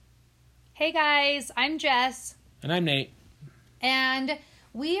Hey guys, I'm Jess. And I'm Nate. And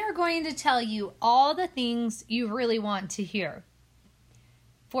we are going to tell you all the things you really want to hear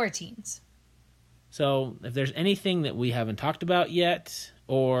for teens. So if there's anything that we haven't talked about yet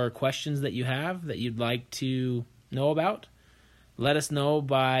or questions that you have that you'd like to know about, let us know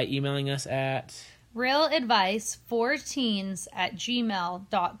by emailing us at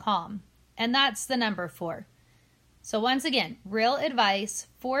realadvice4teens@gmail.com. And that's the number 4. So once again,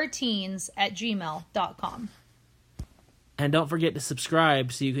 realadvice4teens@gmail.com. And don't forget to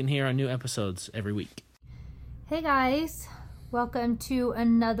subscribe so you can hear our new episodes every week. Hey guys, welcome to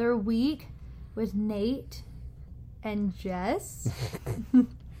another week with Nate and Jess.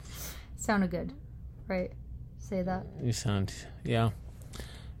 Sounded good, right? Say that. You sounds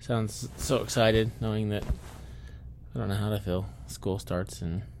so excited knowing that I don't know how to feel. School starts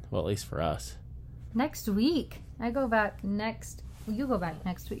and, well, at least for us. Next week. You go back next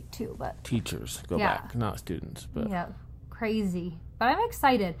week too, but Teachers go back, not students. But yeah, crazy. But I'm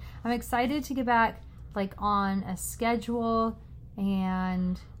excited. I'm excited to get back on a schedule,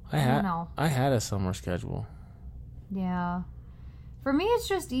 and I don't know. I had a summer schedule. Yeah. For me, it's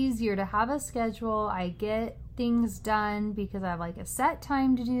just easier to have a schedule. I get things done because I have a set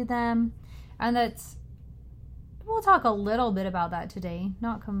time to do them, and we'll talk a little bit about that today,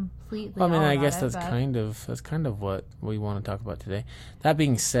 not completely. Well, I mean, I guess that's kind of what we want to talk about today. That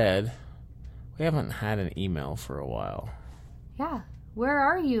being said, we haven't had an email for a while. Yeah, where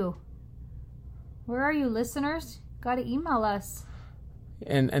are you? Where are you, listeners? Got to email us.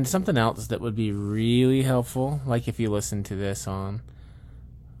 And something else that would be really helpful, like if you listen to this on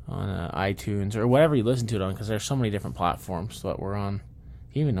iTunes or whatever you listen to it on, because there's so many different platforms that we're on. Do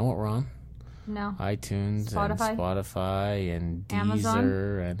you even know what we're on? No. iTunes Spotify and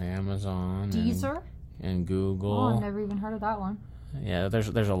Deezer and Amazon. Deezer? And Google. Oh, I've never even heard of that one. Yeah, there's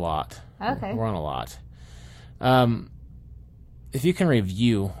a lot. Okay. We're on a lot. If you can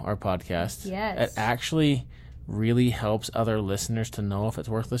review our podcast, yes, it actually really helps other listeners to know if it's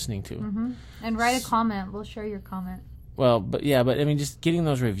worth listening to. Mm-hmm. And write a comment. We'll share your comment. Well, but I mean, just getting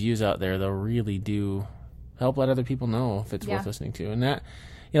those reviews out there, they'll really do help let other people know if it's worth listening to. And that,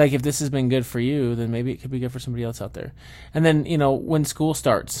 if this has been good for you, then maybe it could be good for somebody else out there. And then, when school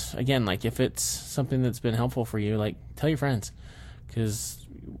starts, again, if it's something that's been helpful for you, tell your friends. Because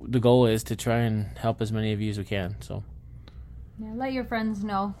the goal is to try and help as many of you as we can. So, yeah, let your friends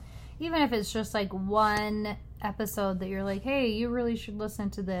know. Even if it's just one episode that you're hey, you really should listen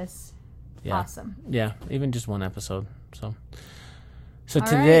to this. Yeah. Awesome. Yeah, even just one episode. So All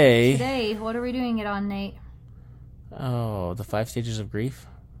today... Right, today, what are we doing it on, Nate? Oh, the 5 stages of grief?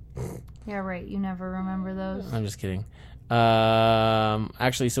 Yeah, right. You never remember those. I'm just kidding.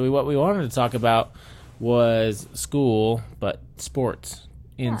 Actually, what we wanted to talk about was school, but sports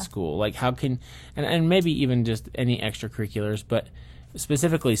in school. How can... And maybe even just any extracurriculars, but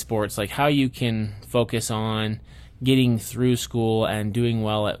specifically sports, how you can focus on getting through school and doing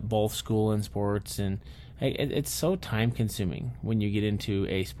well at both school and sports. And it's so time consuming when you get into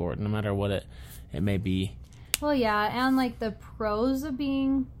a sport, no matter what it may be. Well, yeah, and the pros of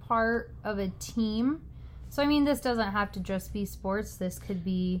being part of a team. So I mean, this doesn't have to just be sports. This could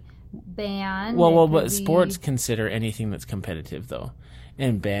be band. But sports consider anything that's competitive, though.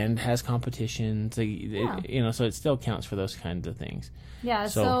 And band has competitions, so it still counts for those kinds of things. Yeah,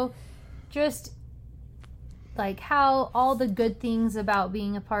 so just how all the good things about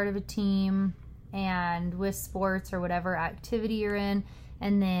being a part of a team and with sports or whatever activity you're in,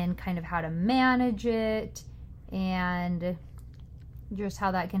 and then kind of how to manage it and just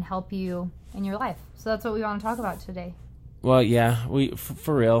how that can help you in your life. So that's what we want to talk about today. Well, yeah,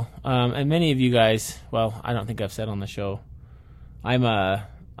 for real. And many of you guys, well, I don't think I've said on the show, I'm a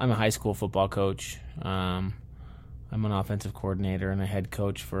high school football coach. I'm an offensive coordinator and a head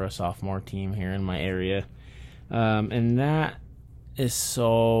coach for a sophomore team here in my area. And that is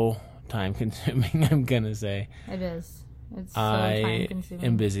so time consuming, I'm going to say. It is. It's so time consuming. I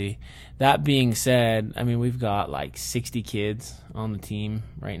am busy. That being said, I mean, we've got 60 kids on the team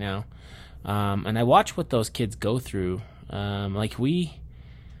right now. And I watch what those kids go through. We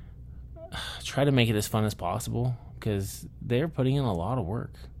try to make it as fun as possible because they're putting in a lot of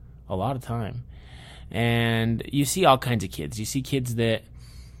work, a lot of time. And you see all kinds of kids. You see kids that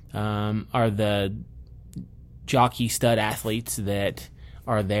are the jockey stud athletes that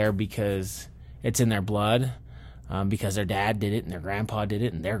are there because it's in their blood, because their dad did it and their grandpa did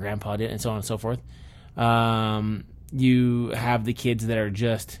it and their grandpa did it, and so on and so forth. You have the kids that are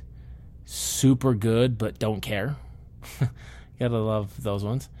just super good but don't care. Gotta love those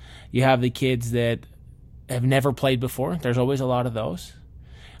ones. You have the kids that have never played before. There's always a lot of those.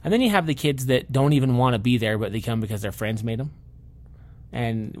 And then you have the kids that don't even want to be there, but they come because their friends made them.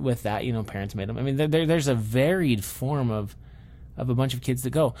 And with that, parents made them. I mean, there's a varied form of a bunch of kids that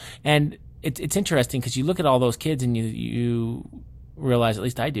go. And it's interesting because you look at all those kids and you realize, at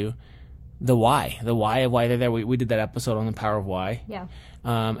least I do, the why of why they're there. We did that episode on the power of why. Yeah.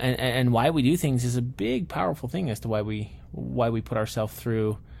 And why we do things is a big, powerful thing as to why we put ourselves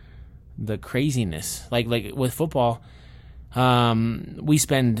through the craziness. Like with football, we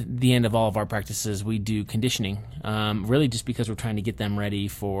spend the end of all of our practices, we do conditioning, really just because we're trying to get them ready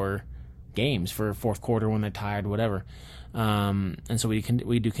for games, for fourth quarter when they're tired, whatever. And so we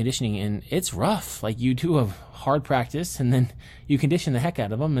do conditioning, and it's rough. Like, you do a hard practice, and then you condition the heck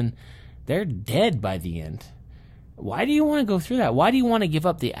out of them, and they're dead by the end. Why do you want to go through that? Why do you want to give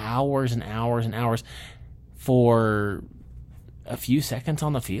up the hours and hours and hours for a few seconds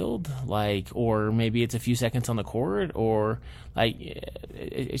on the field? Or maybe it's a few seconds on the court, or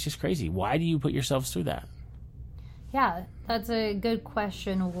it's just crazy. Why do you put yourselves through that? Yeah, that's a good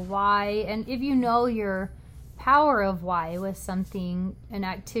question. Why? And if you know your power of why with something, an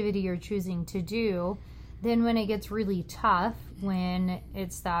activity you're choosing to do, then when it gets really tough, when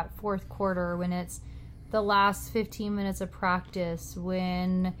it's that fourth quarter, when it's the last 15 minutes of practice,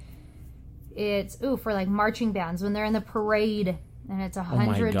 when it's, for like marching bands, when they're in the parade and it's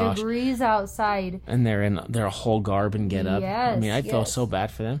 100 degrees outside. And they're in their whole garb and get up. Yes, I mean, I feel so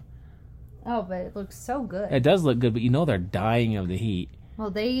bad for them. Oh, but it looks so good. It does look good, but they're dying of the heat.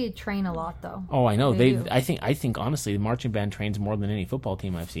 Well, they train a lot, though. Oh, I know. They do. I think honestly, the marching band trains more than any football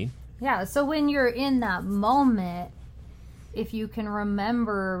team I've seen. Yeah, so when you're in that moment, if you can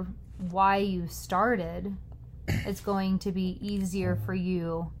remember why you started, it's going to be easier for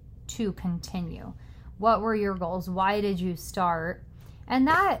you to continue. What were your goals? Why did you start? And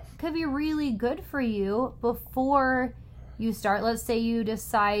that could be really good for you before you start. Let's say you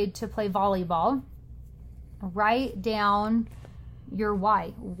decide to play volleyball. Write down your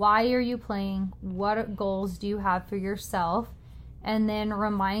why. Why are you playing? What goals do you have for yourself? And then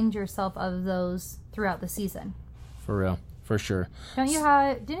remind yourself of those throughout the season. For real. For sure. Didn't you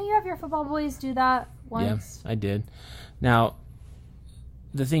have your football boys do that once? Yeah, I did. Now,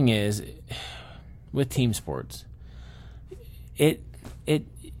 the thing is, with team sports,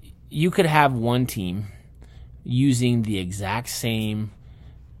 you could have one team using the exact same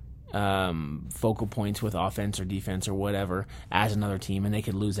focal points with offense or defense or whatever as another team, and they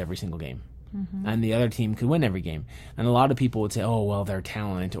could lose every single game. Mm-hmm. And the other team could win every game. And a lot of people would say, oh, well, they're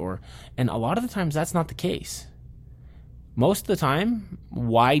talent. And a lot of the times that's not the case. Most of the time,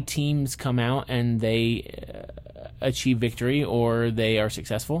 why teams come out and they achieve victory or they are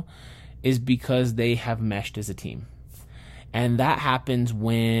successful is because they have meshed as a team. And that happens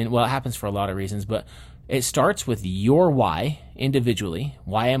it happens for a lot of reasons, but it starts with your why individually.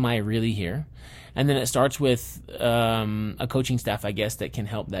 Why am I really here? And then it starts with a coaching staff, I guess, that can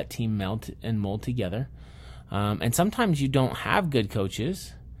help that team melt and mold together. And sometimes you don't have good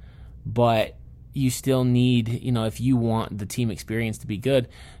coaches, but you still need, if you want the team experience to be good,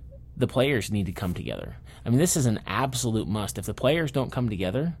 the players need to come together. I mean, this is an absolute must. If the players don't come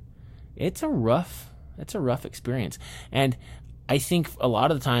together, it's a rough experience. And I think a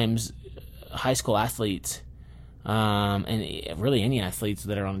lot of the times high school athletes, and really any athletes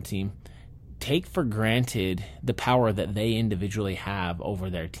that are on the team, take for granted the power that they individually have over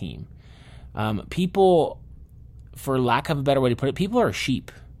their team. People, for lack of a better way to put it, people are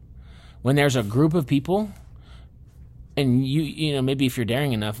sheep. When there's a group of people, and you maybe if you're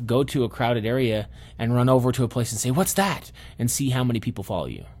daring enough, go to a crowded area and run over to a place and say, "What's that?" and see how many people follow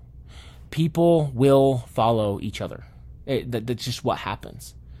you. People will follow each other. That's just what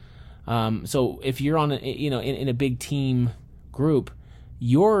happens. So if you're on in a big team group,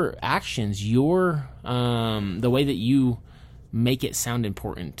 your actions, the way that you make it sound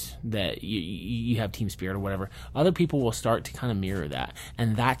important that you have team spirit or whatever, other people will start to kind of mirror that,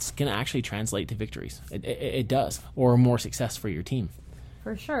 and that's going to actually translate to victories. It does, or more success for your team.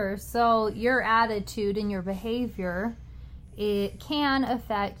 For sure. So your attitude and your behavior, it can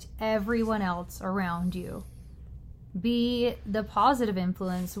affect everyone else around you. Be the positive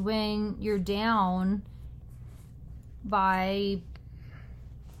influence when you're down by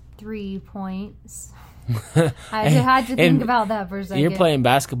 3 points. I had to think about that for a second. You're playing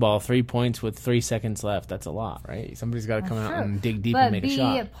basketball, 3 points with 3 seconds left. That's a lot, right? Somebody's got to come out and dig deep and make a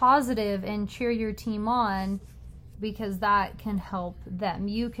shot. But be positive and cheer your team on, because that can help them.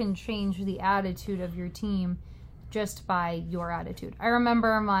 You can change the attitude of your team just by your attitude. I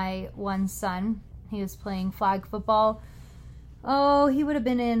remember my one son, he was playing flag football. Oh, he would have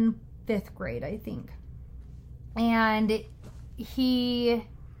been in 5th grade, I think. And he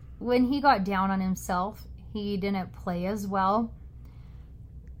when he got down on himself, he didn't play as well.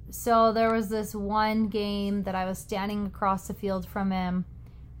 So there was this one game that I was standing across the field from him,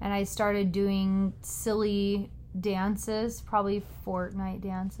 and I started doing silly dances, probably Fortnite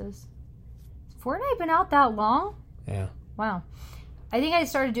dances. Has Fortnite been out that long? Yeah. Wow. I think I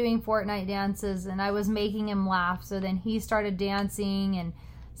started doing Fortnite dances, and I was making him laugh. So then he started dancing, and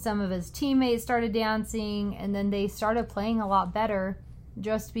some of his teammates started dancing, and then they started playing a lot better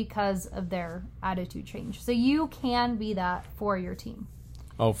just because of their attitude change. So you can be that for your team.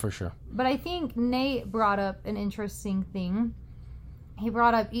 Oh, for sure. But I think Nate brought up an interesting thing. He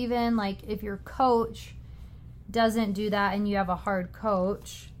brought up, even like if your coach doesn't do that and you have a hard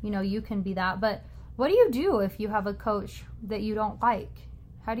coach, you can be that. But what do you do if you have a coach that you don't like?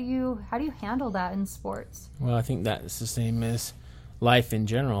 How do you handle that in sports? Well, I think that's the same as life in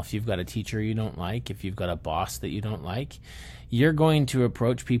general. If you've got a teacher you don't like, if you've got a boss that you don't like, you're going to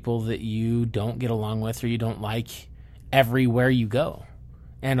approach people that you don't get along with or you don't like everywhere you go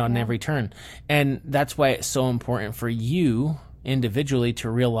and on every turn. And that's why it's so important for you individually to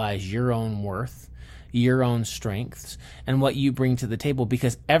realize your own worth, your own strengths, and what you bring to the table,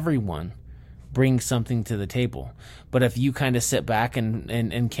 because everyone brings something to the table. But if you kind of sit back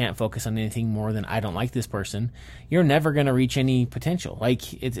and can't focus on anything more than I don't like this person, you're never going to reach any potential.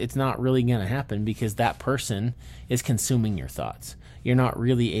 Like it's not really going to happen, because that person is consuming your thoughts. You're not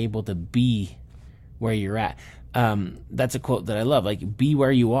really able to be where you're at. That's a quote that I love, like, be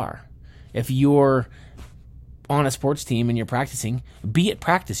where you are. If you're on a sports team and you're practicing, be at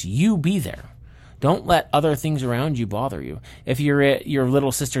practice. You be there. Don't let other things around you bother you. If you're at your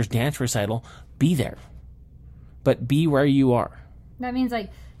little sister's dance recital, be there. But be where you are. That means,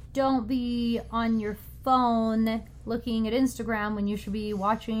 like, don't be on your phone looking at Instagram when you should be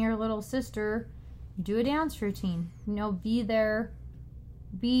watching your little sister do a dance routine. Be there,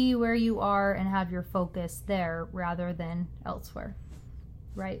 be where you are, and have your focus there rather than elsewhere.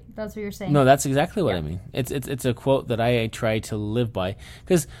 Right? That's what you're saying. No, that's exactly what I mean. It's a quote that I try to live by,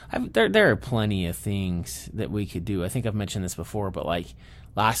 because there are plenty of things that we could do. I think I've mentioned this before, but like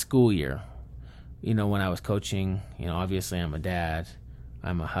last school year, when I was coaching, obviously I'm a dad,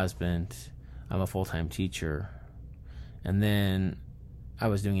 I'm a husband, I'm a full-time teacher, and then I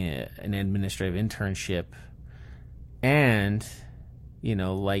was doing an administrative internship, and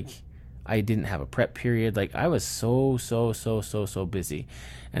I didn't have a prep period. Like, I was so busy.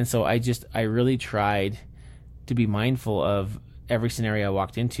 And so I really tried to be mindful of every scenario I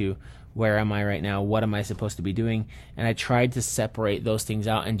walked into. Where am I right now? What am I supposed to be doing? And I tried to separate those things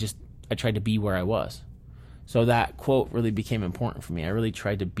out, and I tried to be where I was. So that quote really became important for me. I really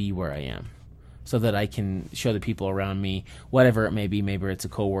tried to be where I am so that I can show the people around me, whatever it may be, maybe it's a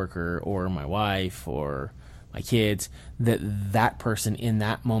coworker or my wife or my kids, that person in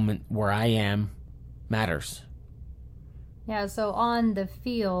that moment where I am matters. Yeah, so on the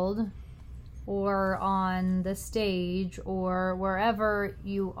field or on the stage or wherever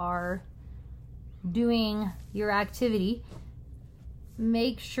you are doing your activity,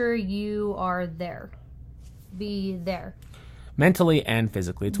 make sure you are there. Be there. Mentally and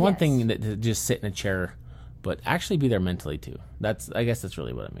physically. It's one thing to just sit in a chair, but actually be there mentally too. I guess that's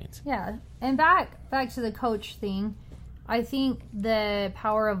really what it means. Yeah. And back to the coach thing, I think the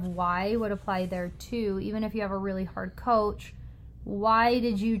power of why would apply there too. Even if you have a really hard coach, why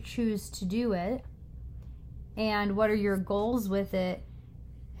did you choose to do it? And what are your goals with it?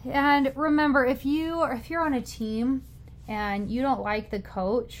 And remember, if you're on a team and you don't like the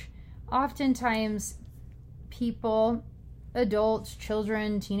coach, oftentimes people, adults,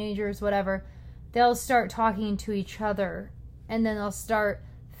 children, teenagers, whatever, they'll start talking to each other, and then they'll start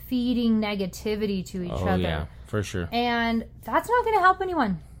feeding negativity to each other. Oh, yeah, for sure. And that's not going to help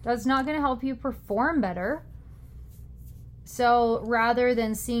anyone. That's not going to help you perform better. So rather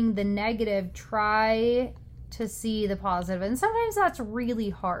than seeing the negative, try to see the positive. And sometimes that's really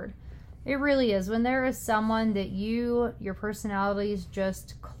hard. It really is. When there is someone that your personalities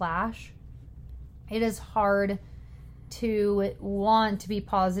just clash, it is hard to want to be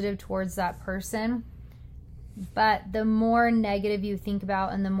positive towards that person. But the more negative you think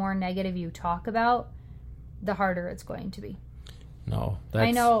about and the more negative you talk about, the harder it's going to be. No,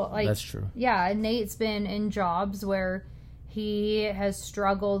 I know, that's true. Yeah, Nate's been in jobs where he has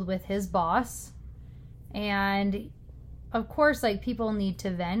struggled with his boss. And of course, people need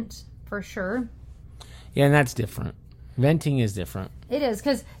to vent for sure. Yeah, and that's different. Venting is different. It is,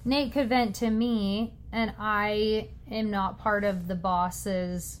 because Nate could vent to me, and I am not part of the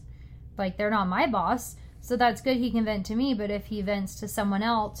boss's, they're not my boss. So that's good, he can vent to me, but if he vents to someone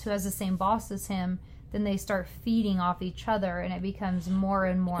else who has the same boss as him, then they start feeding off each other, and it becomes more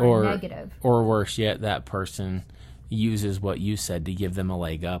and more negative. Or worse yet, that person uses what you said to give them a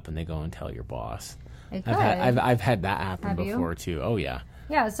leg up, and they go and tell your boss. I've had that happen before too. Oh yeah.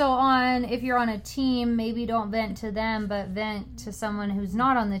 Yeah, so if you're on a team, maybe don't vent to them, but vent to someone who's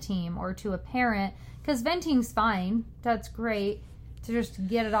not on the team or to a parent, because venting's fine. That's great to just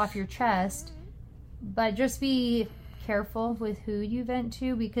get it off your chest, but just be careful with who you vent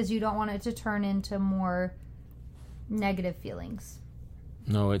to, because you don't want it to turn into more negative feelings.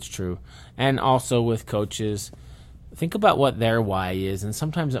 No, it's true. And also with coaches, think about what their why is, and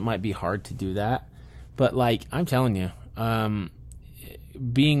sometimes it might be hard to do that, but like I'm telling you,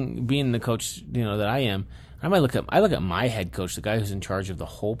 being the coach, that I am, I look at my head coach, the guy who's in charge of the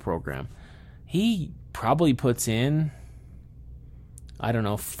whole program. He probably puts in,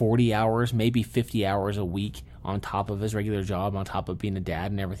 40 hours, maybe 50 hours a week on top of his regular job, on top of being a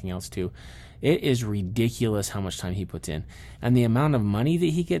dad and everything else too. It is ridiculous how much time he puts in. And the amount of money that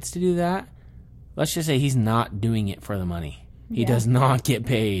he gets to do that, let's just say he's not doing it for the money. He does not get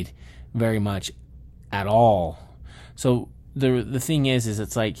paid very much at all. So the thing is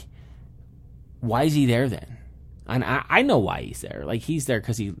it's like, why is he there then? And I know why he's there. Like, he's there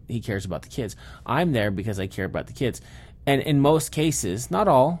because he cares about the kids. I'm there because I care about the kids. And in most cases, not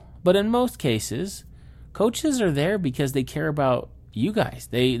all, but in most cases, coaches are there because they care about you guys.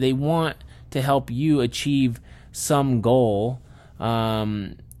 They want to help you achieve some goal,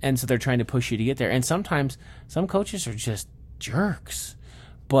 and so they're trying to push you to get there. And sometimes some coaches are just jerks,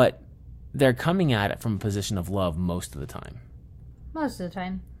 but they're coming at it from a position of love most of the time. Most of the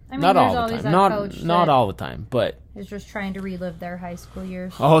time. I mean, not there's all the always time. that coach Not that all the time, but is just trying to relive their high school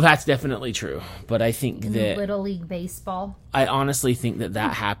years. Oh, that's definitely true. But I think that Little League Baseball. I honestly think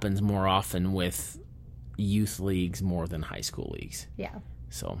that happens more often with youth leagues more than high school leagues. Yeah.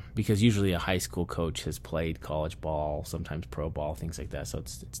 So, because usually a high school coach has played college ball, sometimes pro ball, things like that. So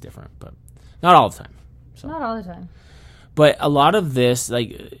it's different, but not all the time. So. Not all the time. But a lot of this,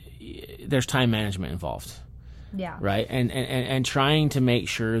 like, there's time management involved. Yeah. Right. And trying to make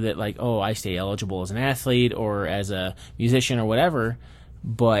sure that, like, I stay eligible as an athlete or as a musician or whatever,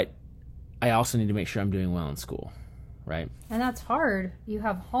 but I also need to make sure I'm doing well in school. Right. And that's hard. You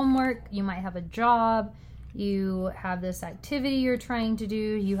have homework, you might have a job, you have this activity you're trying to do,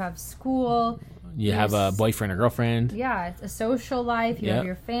 you have school. You have a boyfriend or girlfriend. Yeah, it's a social life, you have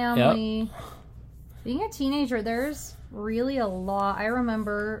your family. Yep. Being a teenager, there's really a lot. I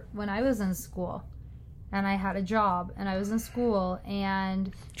remember when I was in school and I had a job and I was in school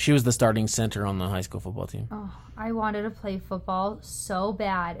and... She was the starting center on the high school football team. Oh, I wanted to play football so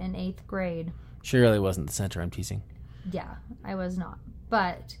bad in 8th grade. She really wasn't the center, I'm teasing. Yeah, I was not.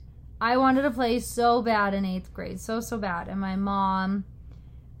 But I wanted to play so bad in 8th grade. So bad. And my mom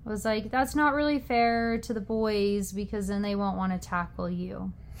was like, that's not really fair to the boys because then they won't want to tackle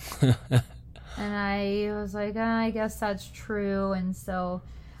you. And I was like, I guess that's true. And so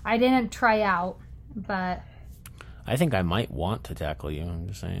I didn't try out, but... I think I might want to tackle you, I'm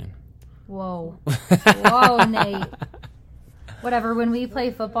just saying. Whoa. Whoa, Nate. Whatever, when we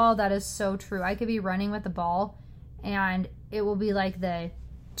play football, that is so true. I could be running with the ball, and it will be like the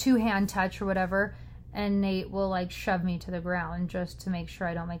two-hand touch or whatever, and Nate will, like, shove me to the ground just to make sure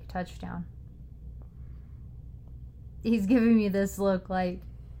I don't make a touchdown. He's giving me this look like,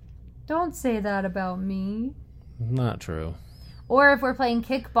 don't say that about me. Not true. Or if we're playing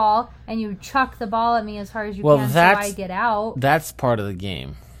kickball and you chuck the ball at me as hard as you can so I get out. That's part of the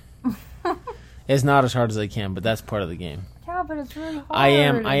game. It's not as hard as I can, but that's part of the game. Yeah, but it's really hard.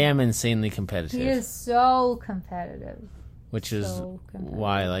 I am insanely competitive. He is so competitive. Which is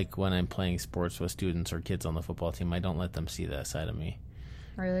why, like, when I'm playing sports with students or kids on the football team, I don't let them see that side of me.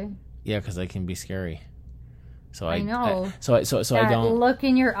 Really? Yeah, because I can be scary. So I know. So I don't look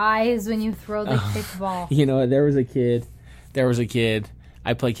in your eyes when you throw the kickball. You know, there was a kid.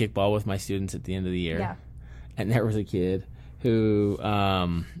 I play kickball with my students at the end of the year. Yeah. And there was a kid who,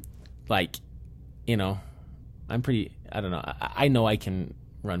 like, you know, I'm pretty. I don't know. I know I can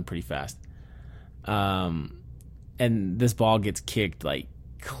run pretty fast. And this ball gets kicked like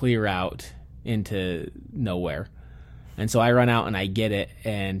clear out into nowhere, and so I run out and I get it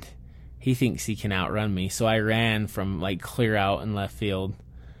and. He thinks he can outrun me. So I ran from like clear out in left field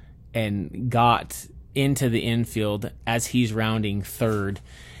and got into the infield as he's rounding third.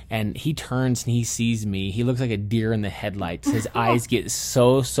 And he turns and he sees me. He looks like a deer in the headlights. His eyes get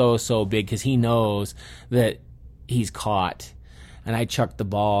so big because he knows that he's caught. And I chucked the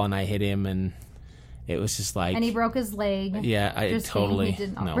ball and I hit him and it was just like, And he broke his leg. yeah, I Just totally kidding, he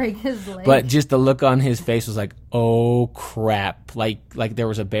did not no. break his leg. But just the look on his face was like, oh crap! Like there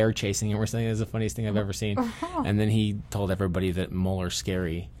was a bear chasing him or something. It was the funniest thing I've ever seen. And then he told everybody that Mueller's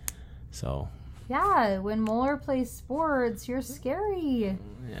scary. So yeah, when Mueller plays sports, you're scary.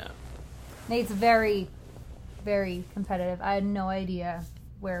 yeah. Nate's very, very competitive. I had no idea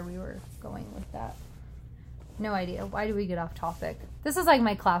where we were going with that. No idea. Why do we get off topic? This is like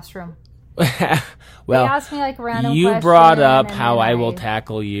my classroom. Well, they asked me like random you question, brought up and how then I will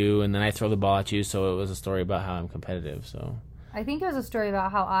tackle you, and then I throw the ball at you. So it was a story about how I'm competitive. So, I think it was a story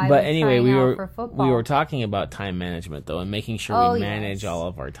about how I but was anyway, trying we out were for football. we were talking about time management though, and making sure Oh, we manage yes. all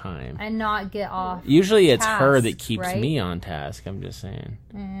of our time. and not get off. Usually, it's her task, that keeps right? me on task. I'm just saying.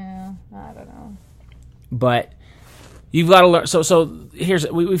 Yeah, I don't know. But you've got to learn. So here's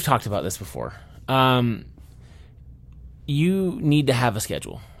we've talked about this before. You need to have a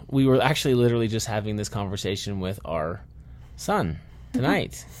schedule. We were actually literally just having this conversation with our son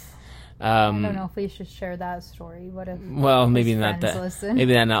tonight. I don't know if we should share that story. What if? Well, maybe his not friends that. listen?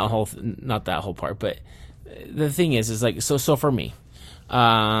 Maybe that not that whole part. But the thing is like so for me,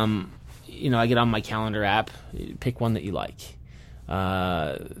 I get on my calendar app, pick one that you like.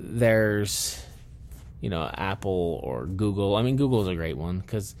 There's, Apple or Google. I mean, Google's a great one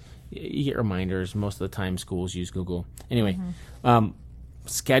because you get reminders. Most of the time, schools use Google. Anyway,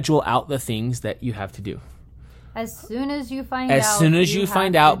 schedule out the things that you have to do. As soon as you find out. As soon as you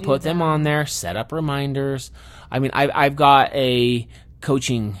find out, put them on there, set up reminders. I mean, I've got a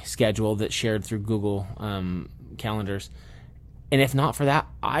coaching schedule that's shared through Google calendars. And if not for that,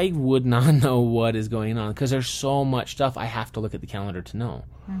 I would not know what is going on because there's so much stuff I have to look at the calendar to know.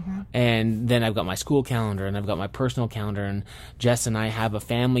 And then I've got my school calendar and I've got my personal calendar, and Jess and I have a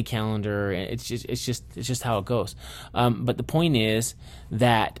family calendar. And it's just how it goes. But the point is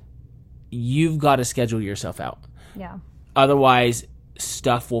that you've got to schedule yourself out. Yeah. Otherwise,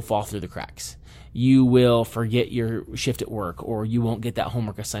 stuff will fall through the cracks. You will forget your shift at work, or you won't get that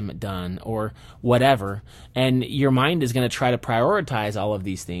homework assignment done, or whatever. And your mind is going to try to prioritize all of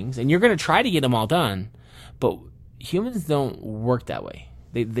these things, and you're going to try to get them all done. But humans don't work that way.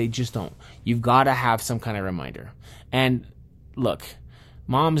 They just don't. You've got to have some kind of reminder. And look,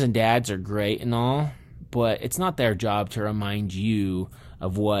 moms and dads are great and all, but it's not their job to remind you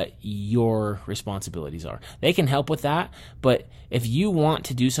of what your responsibilities are. They can help with that, but if you want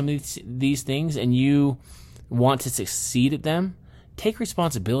to do some of these things and you want to succeed at them, take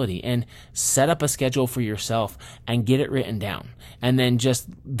responsibility and set up a schedule for yourself and get it written down. And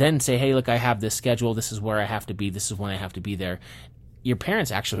then say, hey, look, I have this schedule. This is where I have to be. This is when I have to be there. Your parents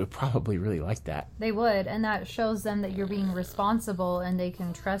actually would probably really like that. They would, and that shows them that you're being responsible and they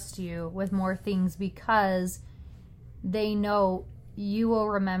can trust you with more things because they know you will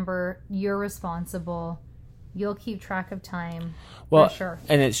remember, you're responsible, you'll keep track of time. Well, for sure.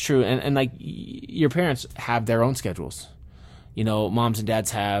 And it's true. And like your parents have their own schedules. Moms and dads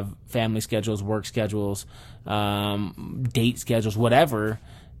have family schedules, work schedules, date schedules, whatever.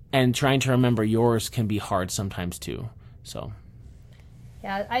 And trying to remember yours can be hard sometimes too. So.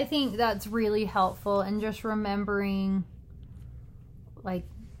 Yeah, I think that's really helpful. And just remembering, like,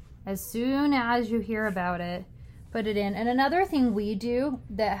 as soon as you hear about it, put it in. And another thing we do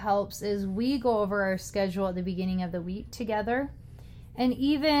that helps is we go over our schedule at the beginning of the week together. And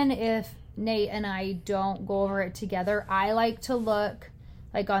even if Nate and I don't go over it together, I like to look,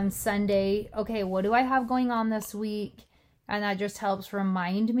 like on Sunday, okay, what do I have going on this week? And that just helps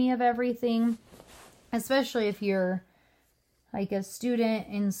remind me of everything, especially if you're like a student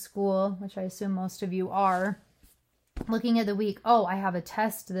in school, which I assume most of you are, looking at the week, oh, I have a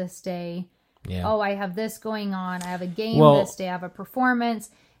test this day. Yeah. Oh, I have this going on. I have a game this day. I have a performance.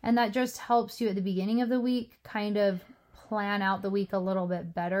 And that just helps you at the beginning of the week kind of plan out the week a little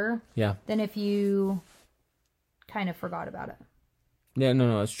bit better. Yeah. Than if you kind of forgot about it. Yeah,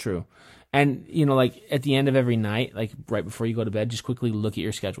 no, it's true. And, like at the end of every night, like right before you go to bed, just quickly look at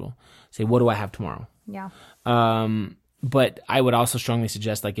your schedule. Say, what do I have tomorrow? Yeah. But I would also strongly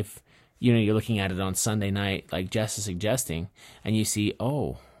suggest, like, if, you're looking at it on Sunday night, like Jess is suggesting, and you see,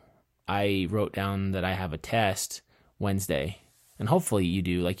 oh, I wrote down that I have a test Wednesday, and hopefully you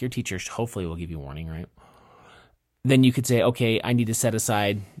do, like your teacher hopefully will give you a warning, right? Then you could say, okay, I need to set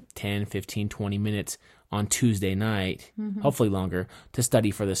aside 10, 15, 20 minutes on Tuesday night, hopefully longer, to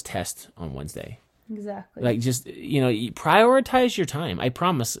study for this test on Wednesday. Exactly. Like just, prioritize your time. I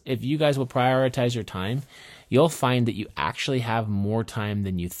promise if you guys will prioritize your time, you'll find that you actually have more time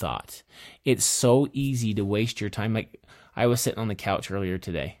than you thought. It's so easy to waste your time. Like I was sitting on the couch earlier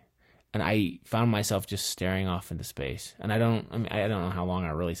today and I found myself just staring off into space. And I don't know how long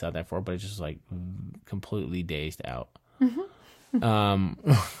I really sat there for, but it's just like, completely dazed out. And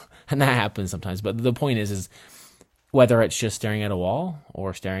that happens sometimes. But the point is whether it's just staring at a wall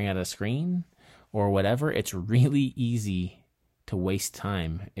or staring at a screen or whatever, it's really easy to waste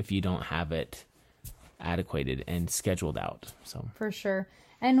time if you don't have it adequated and scheduled out. So for sure.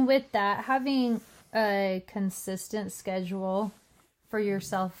 And with that, having a consistent schedule for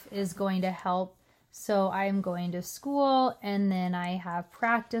yourself is going to help. So I'm going to school and then I have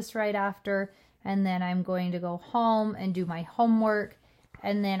practice right after, and then I'm going to go home and do my homework,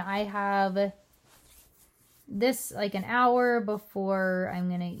 and then I have this like an hour before I'm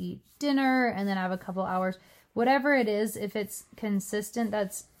going to eat dinner, and then I have a couple hours. Whatever it is, if it's consistent,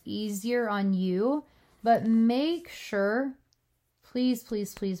 that's easier on you. But make sure, please,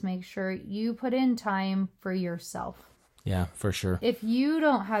 please, please make sure you put in time for yourself. Yeah, for sure. If you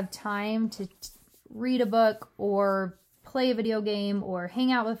don't have time to read a book or play a video game or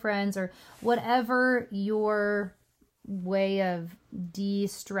hang out with friends or whatever your way of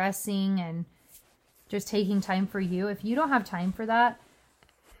de-stressing and just taking time for you, if you don't have time for that,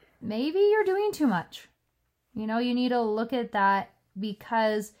 maybe you're doing too much. You know, you need to look at that,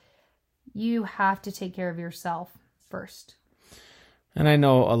 because you have to take care of yourself first. And I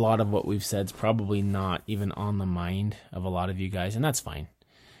know a lot of what we've said is probably not even on the mind of a lot of you guys, and that's fine.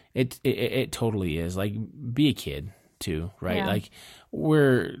 It totally is. Like, be a kid too, right? Yeah. Like,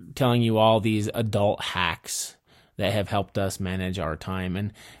 we're telling you all these adult hacks that have helped us manage our time,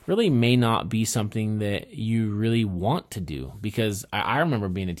 and really may not be something that you really want to do, because I remember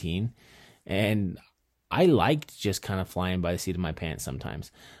being a teen and I liked just kind of flying by the seat of my pants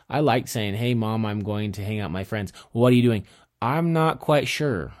sometimes. I liked saying, hey, Mom, I'm going to hang out with my friends. What are you doing? I'm not quite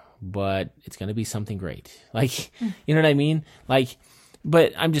sure, but it's going to be something great. Like, you know what I mean? Like,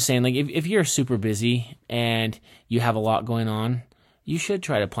 but I'm just saying, like, if you're super busy and you have a lot going on, you should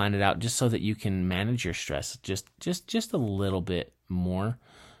try to plan it out just so that you can manage your stress just a little bit more.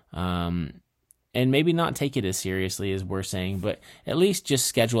 And maybe not take it as seriously as we're saying, but at least just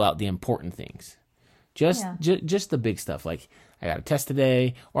schedule out the important things. Just the big stuff, like I got a test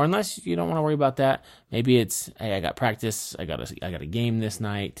today, or unless you don't want to worry about that, maybe it's, hey, I got practice, I got a game this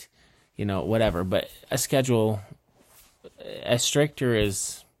night, you know, whatever. But a schedule as strict or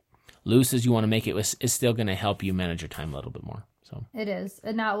as loose as you want to make it is still going to help you manage your time a little bit more. So it is,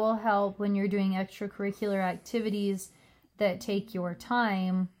 and that will help when you're doing extracurricular activities that take your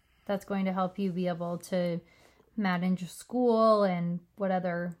time. That's going to help you be able to manage school and what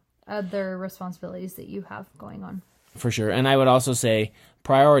other responsibilities that you have going on. For sure. And I would also say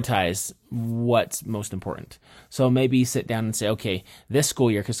prioritize what's most important. So maybe sit down and say, okay, this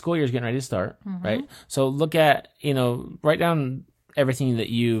school year, because school year is getting ready to start, right? So look at, write down everything that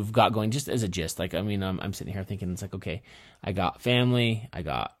you've got going just as a gist. Like, I mean, I'm sitting here thinking, it's like, okay, I got family, I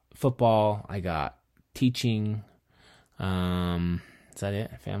got football, I got teaching. Is that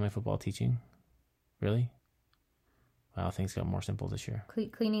it? Family, football, teaching? Really? Wow, things got more simple this year.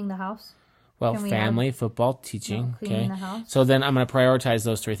 Cleaning the house. Well, family, football, teaching. Cleaning okay. the house. So then I'm going to prioritize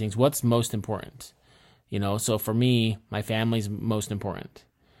those three things. What's most important? So for me, my family's most important.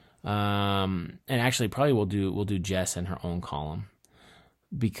 And actually, probably we'll do Jess in her own column,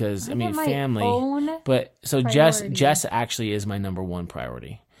 because I mean family. But so priority. Jess actually is my number one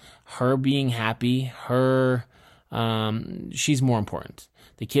priority. Her being happy, she's more important.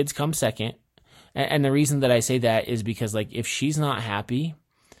 The kids come second. And the reason that I say that is because, like, if she's not happy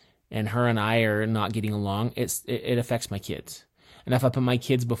and her and I are not getting along, it affects my kids. And if I put my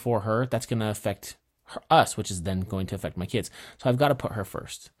kids before her, that's going to affect us, which is then going to affect my kids. So I've got to put her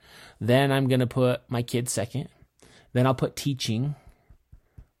first. Then I'm going to put my kids second. Then I'll put teaching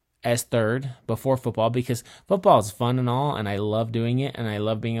as third before football, because football is fun and all, and I love doing it, and I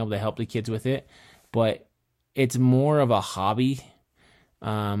love being able to help the kids with it. But it's more of a hobby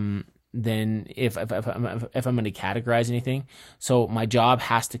than if I'm going to categorize anything. So my job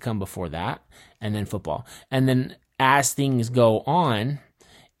has to come before that, and then football. And then as things go on,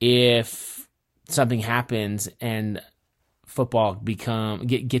 if something happens and football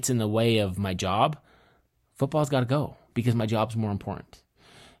gets in the way of my job, football's got to go, because my job's more important.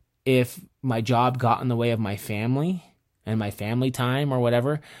 If my job got in the way of my family and my family time or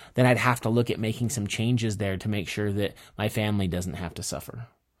whatever, then I'd have to look at making some changes there to make sure that my family doesn't have to suffer.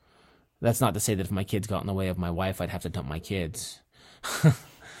 That's not to say that if my kids got in the way of my wife, I'd have to dump my kids.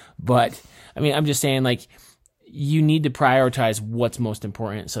 But, I mean, I'm just saying, like, you need to prioritize what's most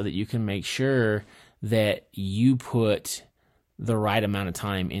important so that you can make sure that you put the right amount of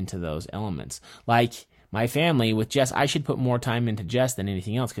time into those elements. Like, my family with Jess, I should put more time into Jess than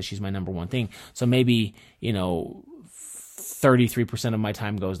anything else, because she's my number one thing. So maybe, 33% of my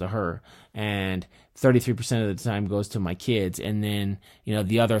time goes to her, and 33% of the time goes to my kids, and then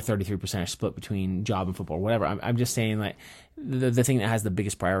the other 33% is split between job and football or whatever. I'm just saying, like, the thing that has the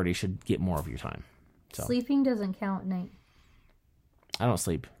biggest priority should get more of your time. So Sleeping doesn't count, Nate. I don't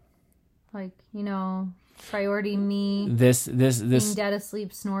sleep. Like, priority me. This being dead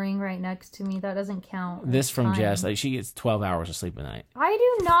asleep, snoring right next to me, that doesn't count. This from Jess, like, she gets 12 hours of sleep a night. I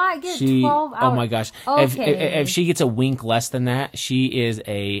do not get 12 hours. Oh my gosh! Okay. If she gets a wink less than that, she is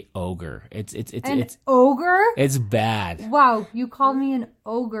a ogre. It's ogre. It's bad. Wow, you called me an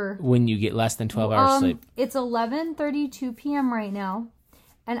ogre when you get less than 12 hours sleep. It's 11:32 p.m. right now,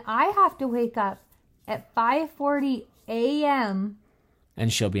 and I have to wake up at 5:40 a.m.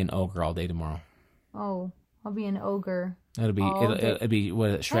 And she'll be an ogre all day tomorrow. Oh, I'll be an ogre. It'll be what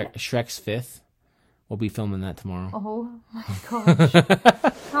is it, Shrek's 5th. We'll be filming that tomorrow. Oh my gosh.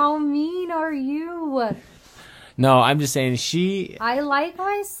 How mean are you? No, I'm just saying I like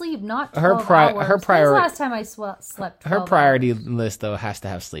my sleep, not 12 hours. Her When's the last time I slept 12 Her priority hours? list, though, has to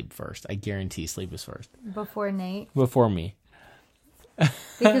have sleep first. I guarantee sleep is first. Before Nate? Before me.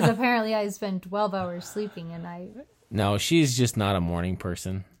 Because apparently I spend 12 hours sleeping a night. No, she's just not a morning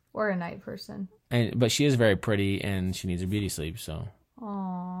person. Or a night person. But she is very pretty, and she needs her beauty sleep, so.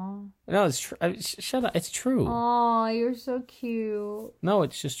 Aww. No, it's true. Shut up. It's true. Aw, you're so cute. No,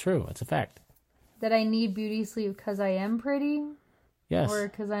 it's just true. It's a fact. That I need beauty sleep because I am pretty? Yes. Or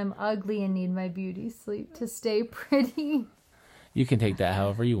because I'm ugly and need my beauty sleep to stay pretty? You can take that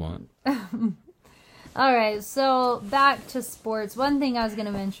however you want. All right, so back to sports. One thing I was going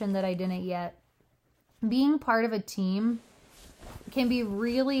to mention that I didn't yet. Being part of a team can be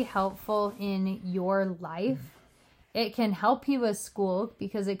really helpful in your life. It can help you with school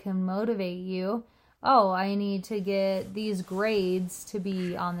because it can motivate you. Oh, I need to get these grades to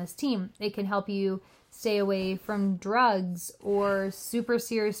be on this team. It can help you stay away from drugs or super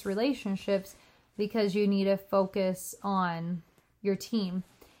serious relationships because you need to focus on your team.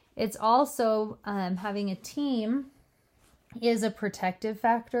 It's also having a team is a protective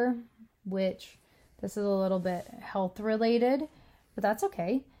factor, which this is a little bit health related, but that's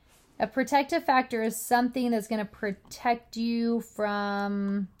okay. A protective factor is something that's going to protect you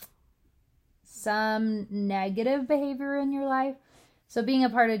from some negative behavior in your life. So being a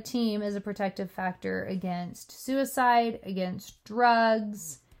part of a team is a protective factor against suicide, against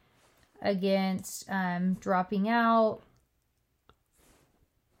drugs, against dropping out.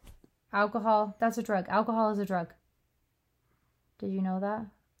 Alcohol, that's a drug. Alcohol is a drug. Did you know that?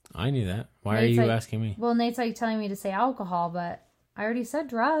 I knew that. Why are you asking me? Well, Nate's like telling me to say alcohol, but I already said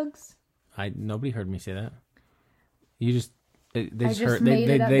drugs. Nobody heard me say that. You just they just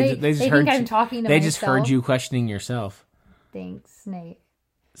heard I'm talking to They myself. just heard you questioning yourself. Thanks, Nate.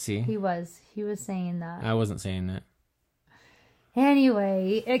 See? He was saying that. I wasn't saying that.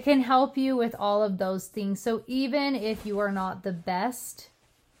 Anyway, it can help you with all of those things. So even if you are not the best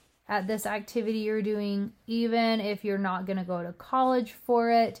at this activity you're doing, even if you're not going to go to college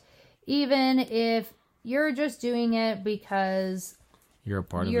for it, even if you're just doing it because you're a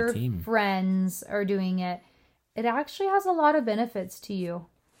part of your the team, friends are doing it, it actually has a lot of benefits to you.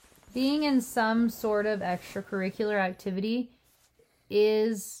 Being in some sort of extracurricular activity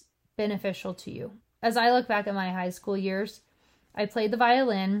is beneficial to you. As I look back at my high school years, I played the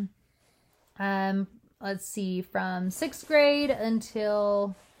violin, from 6th grade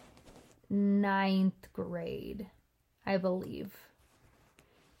until 9th grade, I believe.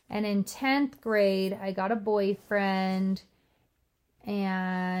 And in 10th grade, I got a boyfriend,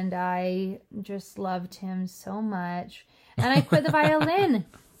 and I just loved him so much. And I quit the violin.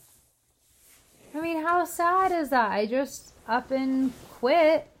 I mean, how sad is that? I just up and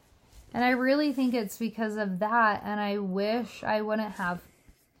quit. And I really think it's because of that. And I wish I wouldn't have.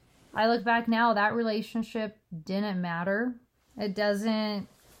 I look back now, that relationship didn't matter. It's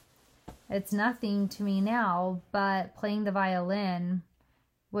nothing to me now, but playing the violin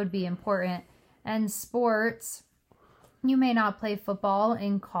would be important. And sports, you may not play football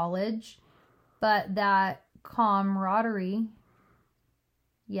in college, but that camaraderie,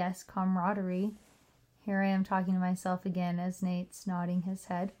 yes, camaraderie, here I am talking to myself again as Nate's nodding his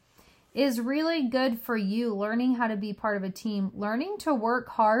head, is really good for you. Learning how to be part of a team, learning to work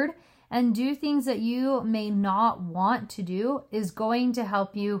hard and do things that you may not want to do is going to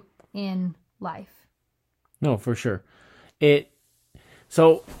help you in life. No, for sure.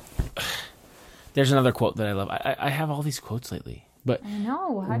 So there's another quote that I love. I have all these quotes lately, but I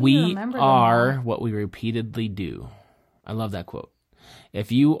know. How do you remember them all? We are what we repeatedly do. I love that quote.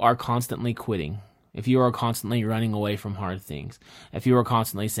 If you are constantly quitting, if you are constantly running away from hard things, if you are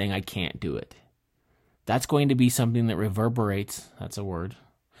constantly saying, I can't do it, that's going to be something that reverberates, that's a word,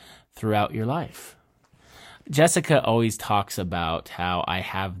 throughout your life. Jessica always talks about how I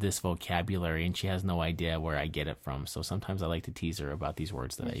have this vocabulary and she has no idea where I get it from. So sometimes I like to tease her about these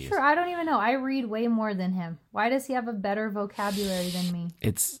words that I use. Sure, I don't even know. I read way more than him. Why does he have a better vocabulary than me?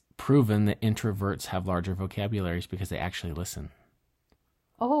 It's proven that introverts have larger vocabularies because they actually listen.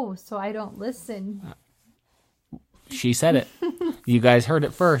 Oh, so I don't listen. She said it. You guys heard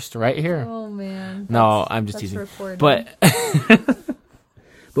it first right here. Oh, man. No, I'm just teasing. Recorded. But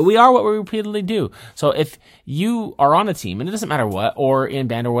but we are what we repeatedly do. So if you are on a team, and it doesn't matter what, or in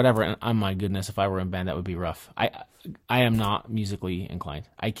band or whatever, and oh my goodness, if I were in band, that would be rough. I am not musically inclined.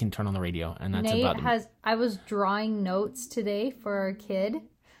 I can turn on the radio, and that's Nate about it. I was drawing notes today for our kid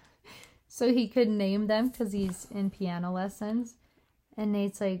so he could name them because he's in piano lessons. And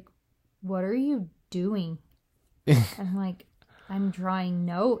Nate's like, "What are you doing?" And I'm like, "I'm drawing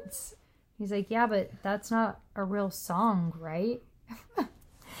notes." He's like, "Yeah, but that's not a real song, right?"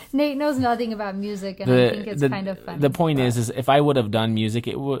 Nate knows nothing about music, and I think it's kind of funny. The point is if I would have done music,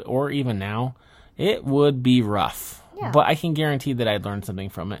 it would, or even now, it would be rough. Yeah. But I can guarantee that I'd learn something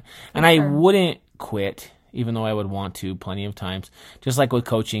from it. And I wouldn't quit, even though I would want to plenty of times. Just like with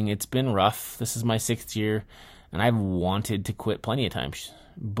coaching, it's been rough. This is my 6th year, and I've wanted to quit plenty of times.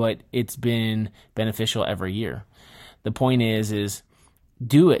 But it's been beneficial every year. The point is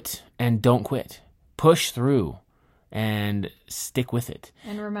do it and don't quit. Push through and stick with it.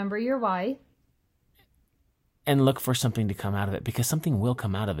 And remember your why. And look for something to come out of it, because something will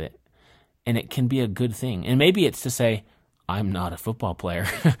come out of it. And it can be a good thing. And maybe it's to say, I'm not a football player.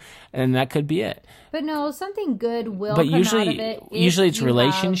 And that could be it. But no, something good will but come usually, out of it. Usually it's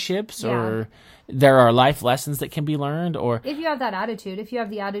relationships or there are life lessons that can be learned. Or if you have that attitude, if you have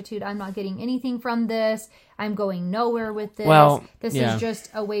the attitude, I'm not getting anything from this, I'm going nowhere with this, this is just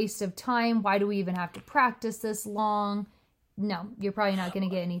a waste of time, why do we even have to practice this long? No, you're probably not going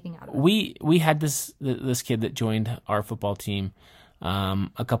to get anything out of it. We had this kid that joined our football team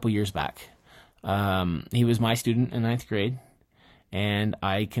a couple years back. He was my student in 9th grade, and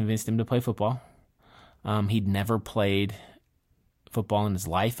I convinced him to play football. He'd never played football in his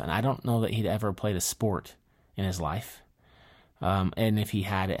life, and I don't know that he'd ever played a sport in his life. And if he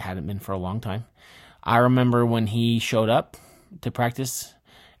had, it hadn't been for a long time. I remember when he showed up to practice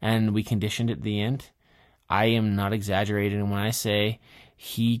and we conditioned at the end. I am not exaggerating when I say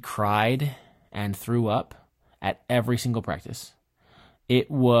he cried and threw up at every single practice.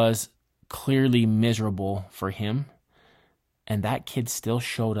 It was clearly miserable for him, and that kid still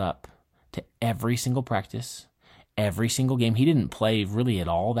showed up to every single practice, every single game. He didn't play really at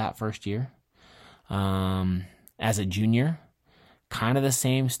all that first year. As a junior, kind of the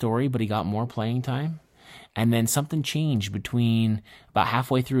same story, but he got more playing time. And then something changed between about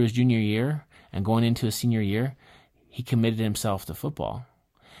halfway through his junior year and going into his senior year. He committed himself to football.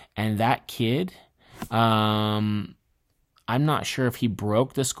 And that kid, I'm not sure if he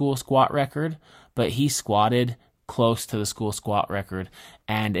broke the school squat record, but he squatted close to the school squat record.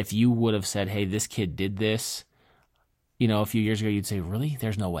 And if you would have said, hey, this kid did this, a few years ago, you'd say, really?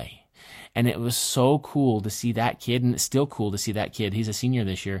 There's no way. And it was so cool to see that kid, and it's still cool to see that kid. He's a senior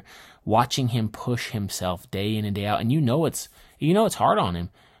this year, watching him push himself day in and day out. And it's hard on him,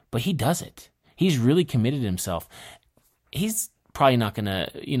 but he does it. He's really committed himself. He's probably not going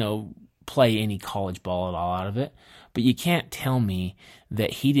to, play any college ball at all out of it, but you can't tell me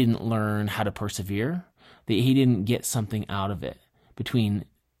that he didn't learn how to persevere, that he didn't get something out of it between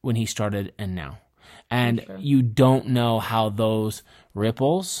when he started and now. And you don't know how those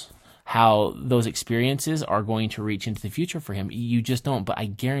ripples, how those experiences are going to reach into the future for him. You just don't, but I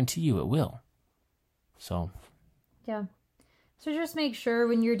guarantee you it will. So. Yeah. So just make sure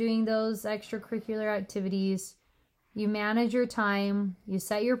when you're doing those extracurricular activities, you manage your time, you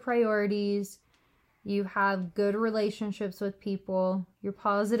set your priorities, you have good relationships with people, you're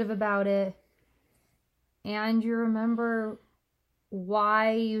positive about it, and you remember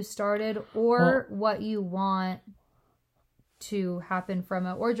why you started or what you want to happen from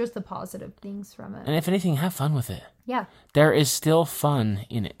it, or just the positive things from it. And if anything, have fun with it. Yeah. There is still fun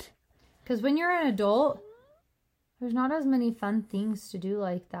in it. Because when you're an adult, there's not as many fun things to do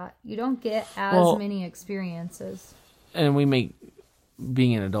like that. You don't get as many experiences. And we make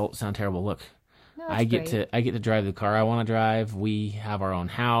being an adult sound terrible. Look, no, I get to drive the car I want to drive. We have our own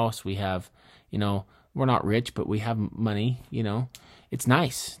house. We have, we're not rich, but we have money, It's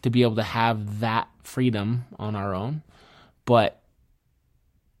nice to be able to have that freedom on our own. But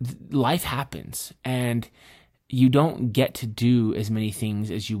life happens, and you don't get to do as many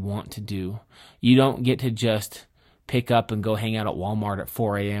things as you want to do. You don't get to just pick up and go hang out at Walmart at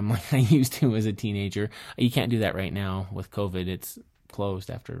 4 a.m. like I used to as a teenager. You can't do that right now with COVID. It's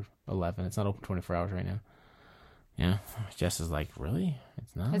closed after 11. It's not open 24 hours right now. Yeah. Jess is like, really?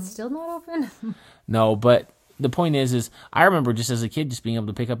 It's not? It's still not open? No, but the point is I remember just as a kid just being able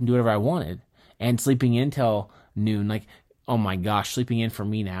to pick up and do whatever I wanted and sleeping in till noon. Like, oh my gosh, sleeping in for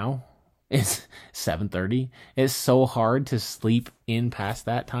me now is 7:30. It's so hard to sleep in past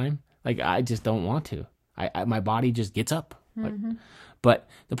that time. Like, I just don't want to. My body just gets up. Mm-hmm. But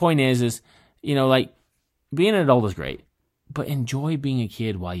the point is, you know, like, being an adult is great, but enjoy being a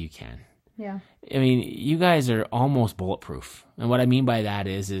kid while you can. Yeah. I mean, you guys are almost bulletproof. And what I mean by that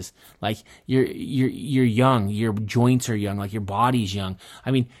is like you're young, your joints are young, like your body's young. I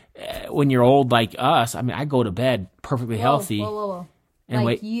mean, when you're old like us, I mean, I go to bed perfectly healthy. Whoa. And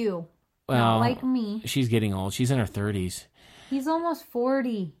like you. Well, not like me. She's getting old. She's in her 30s. He's almost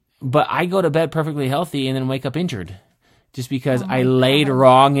 40. But I go to bed perfectly healthy and then wake up injured. Just because I God. laid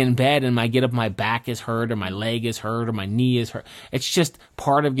wrong in bed and my back is hurt or my leg is hurt or my knee is hurt. It's just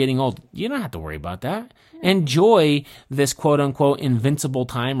part of getting old. You don't have to worry about that. Yeah. Enjoy this quote unquote invincible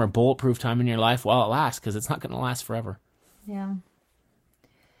time or bulletproof time in your life while it lasts, because it's not going to last forever. Yeah.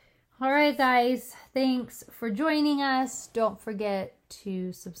 All right, guys. Thanks for joining us. Don't forget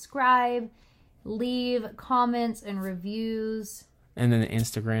to subscribe, leave comments and reviews. And then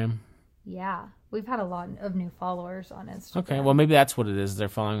Instagram. Yeah. We've had a lot of new followers on Instagram. Okay, well, maybe that's what it is. They're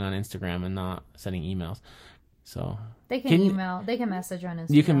following on Instagram and not sending emails. So they can email. They can message on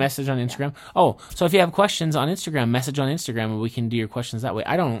Instagram. You can message on Instagram? Yeah. Oh, so if you have questions on Instagram, message on Instagram and we can do your questions that way.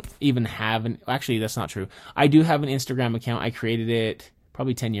 I don't even have actually, that's not true. I do have an Instagram account. I created it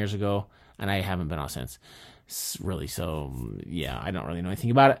probably 10 years ago, and I haven't been on since. Really, so yeah, I don't really know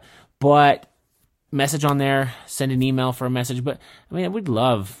anything about it. But message on there, send an email for a message. But I mean, we'd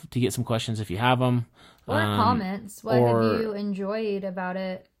love to get some questions if you have them. Or comments. What have you enjoyed about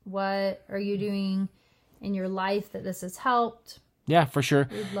it? What are you doing in your life that this has helped? Yeah, for sure.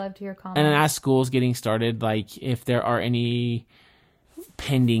 We'd love to hear comments. And then as school's getting started, like if there are any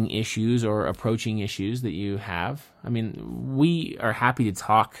pending issues or approaching issues that you have, I mean, we are happy to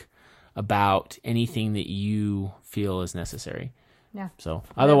talk about anything that you feel is necessary. Yeah. So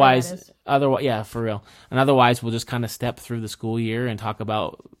otherwise, yeah, for real. And otherwise, we'll just kind of step through the school year and talk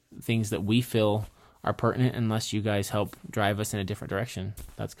about things that we feel are pertinent, unless you guys help drive us in a different direction.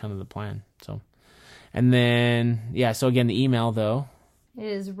 That's kind of the plan. So, and then, yeah, so again, the email though. It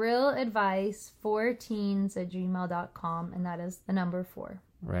is realadvice4teens@gmail.com, and that is the number 4.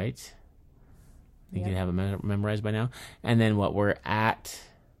 Right. I think you have it memorized by now. And then we're at,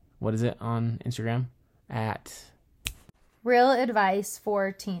 what is it on Instagram? At Real Advice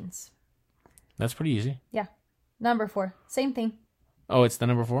for Teens. That's pretty easy. Yeah. Number 4. Same thing. Oh, it's the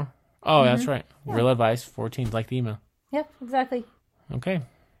number 4? Oh, that's right. Yeah. Real Advice for Teens, like the email. Yep, exactly. Okay.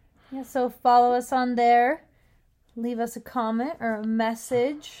 Yeah, so follow us on there. Leave us a comment or a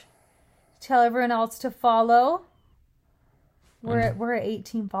message. Tell everyone else to follow. We're at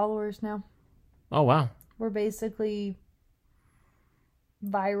 18 followers now. Oh, wow. We're basically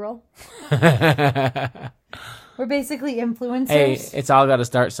viral. We're basically influencers. Hey, it's all got to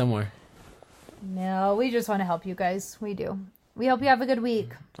start somewhere. No, we just want to help you guys. We do. We hope you have a good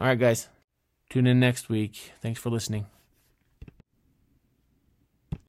week. All right, guys. Tune in next week. Thanks for listening.